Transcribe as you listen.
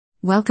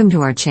Welcome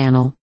to our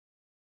channel,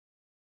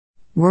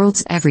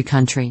 World's Every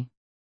Country.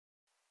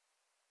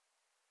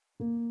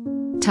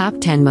 Top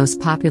 10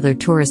 Most Popular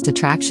Tourist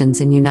Attractions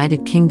in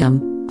United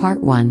Kingdom, Part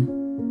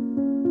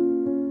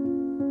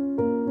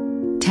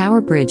 1.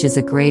 Tower Bridge is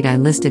a Grade I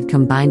listed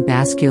combined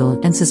bascule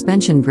and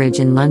suspension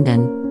bridge in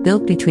London,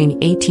 built between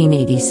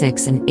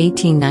 1886 and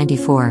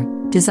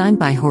 1894, designed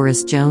by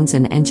Horace Jones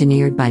and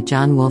engineered by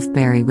John Wolfe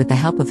Barry with the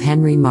help of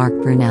Henry Mark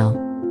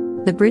Brunel.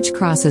 The bridge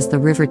crosses the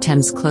River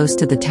Thames close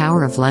to the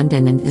Tower of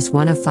London and is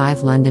one of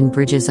 5 London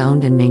bridges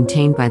owned and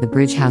maintained by the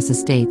Bridge House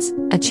Estates,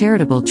 a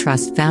charitable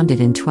trust founded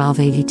in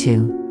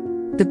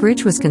 1282. The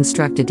bridge was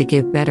constructed to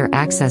give better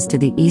access to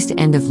the East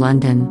End of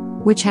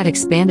London, which had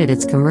expanded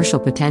its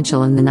commercial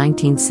potential in the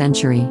 19th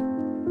century.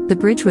 The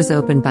bridge was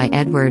opened by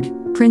Edward,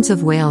 Prince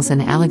of Wales,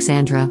 and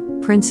Alexandra,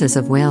 Princess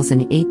of Wales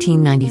in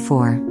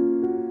 1894.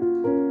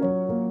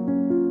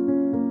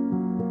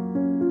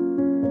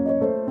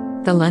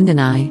 The London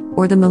Eye,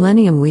 or the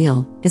Millennium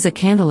Wheel, is a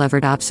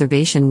cantilevered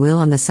observation wheel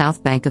on the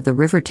south bank of the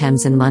River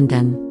Thames in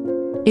London.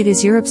 It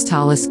is Europe's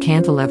tallest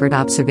cantilevered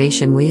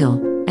observation wheel,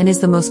 and is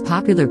the most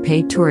popular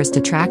paid tourist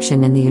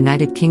attraction in the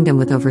United Kingdom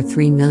with over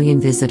 3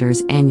 million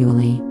visitors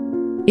annually.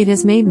 It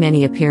has made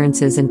many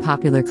appearances in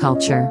popular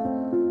culture.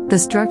 The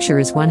structure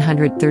is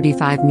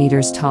 135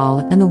 meters tall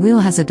and the wheel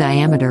has a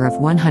diameter of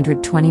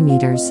 120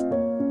 meters.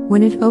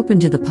 When it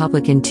opened to the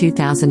public in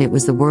 2000, it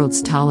was the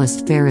world's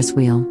tallest Ferris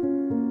wheel.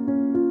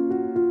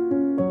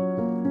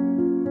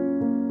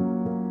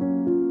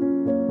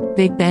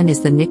 Big Ben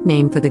is the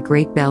nickname for the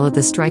Great Bell of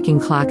the striking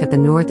clock at the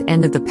north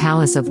end of the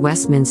Palace of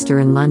Westminster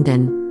in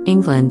London,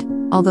 England,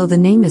 although the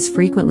name is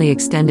frequently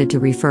extended to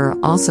refer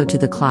also to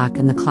the clock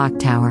and the clock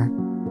tower.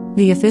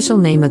 The official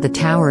name of the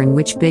tower in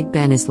which Big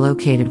Ben is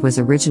located was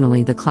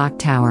originally the Clock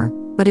Tower,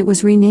 but it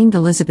was renamed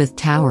Elizabeth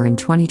Tower in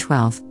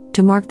 2012,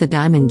 to mark the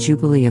Diamond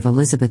Jubilee of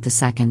Elizabeth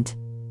II.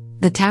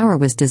 The tower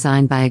was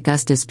designed by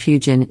Augustus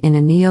Pugin in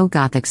a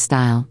neo-Gothic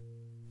style.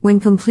 When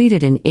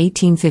completed in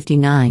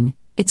 1859,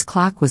 its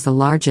clock was the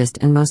largest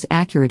and most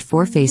accurate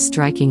four-phase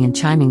striking and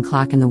chiming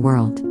clock in the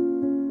world.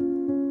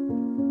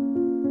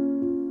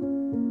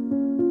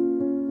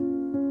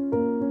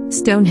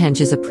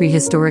 Stonehenge is a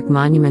prehistoric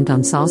monument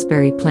on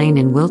Salisbury Plain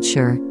in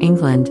Wiltshire,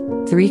 England,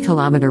 3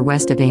 km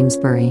west of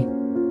Amesbury.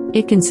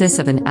 It consists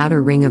of an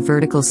outer ring of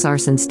vertical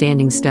sarsen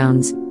standing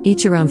stones,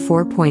 each around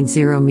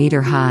 4.0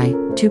 meter high,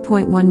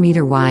 2.1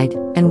 meter wide,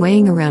 and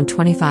weighing around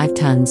 25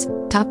 tons,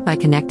 topped by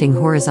connecting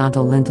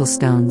horizontal lintel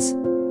stones.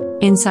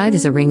 Inside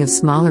is a ring of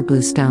smaller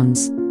blue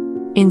stones.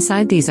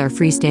 Inside these are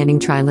freestanding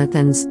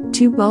trilithons,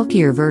 2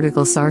 bulkier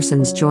vertical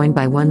sarsens joined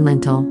by 1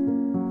 lintel.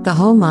 The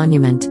whole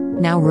monument,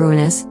 now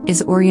ruinous,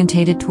 is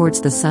orientated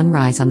towards the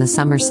sunrise on the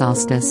summer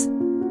solstice.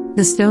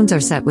 The stones are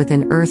set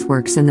within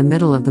earthworks in the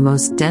middle of the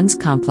most dense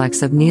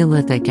complex of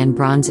Neolithic and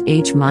Bronze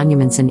Age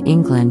monuments in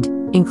England,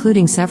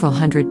 including several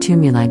hundred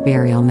tumuli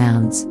burial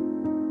mounds.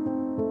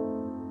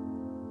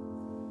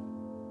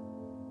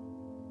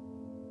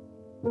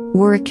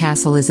 Warwick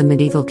Castle is a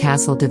medieval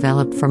castle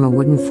developed from a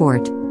wooden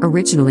fort,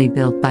 originally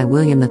built by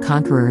William the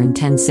Conqueror in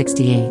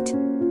 1068.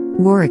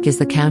 Warwick is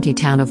the county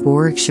town of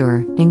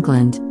Warwickshire,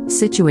 England,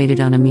 situated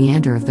on a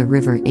meander of the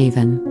River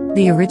Avon.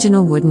 The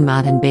original wooden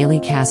motte and bailey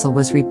castle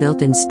was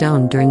rebuilt in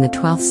stone during the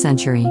 12th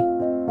century.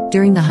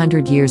 During the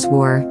Hundred Years'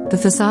 War, the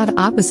facade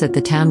opposite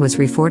the town was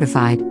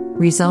refortified,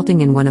 resulting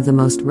in one of the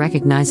most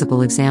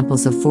recognizable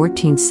examples of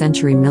 14th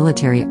century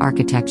military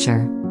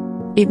architecture.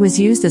 It was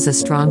used as a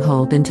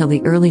stronghold until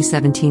the early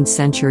 17th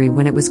century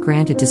when it was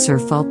granted to Sir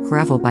Fulk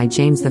Greville by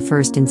James I in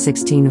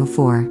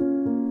 1604.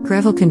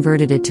 Greville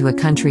converted it to a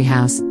country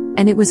house,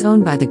 and it was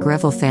owned by the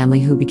Greville family,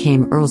 who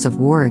became Earls of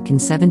Warwick in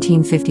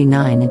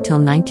 1759 until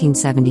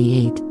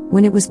 1978,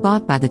 when it was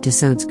bought by the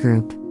Tussauds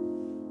Group.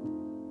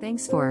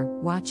 Thanks for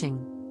watching.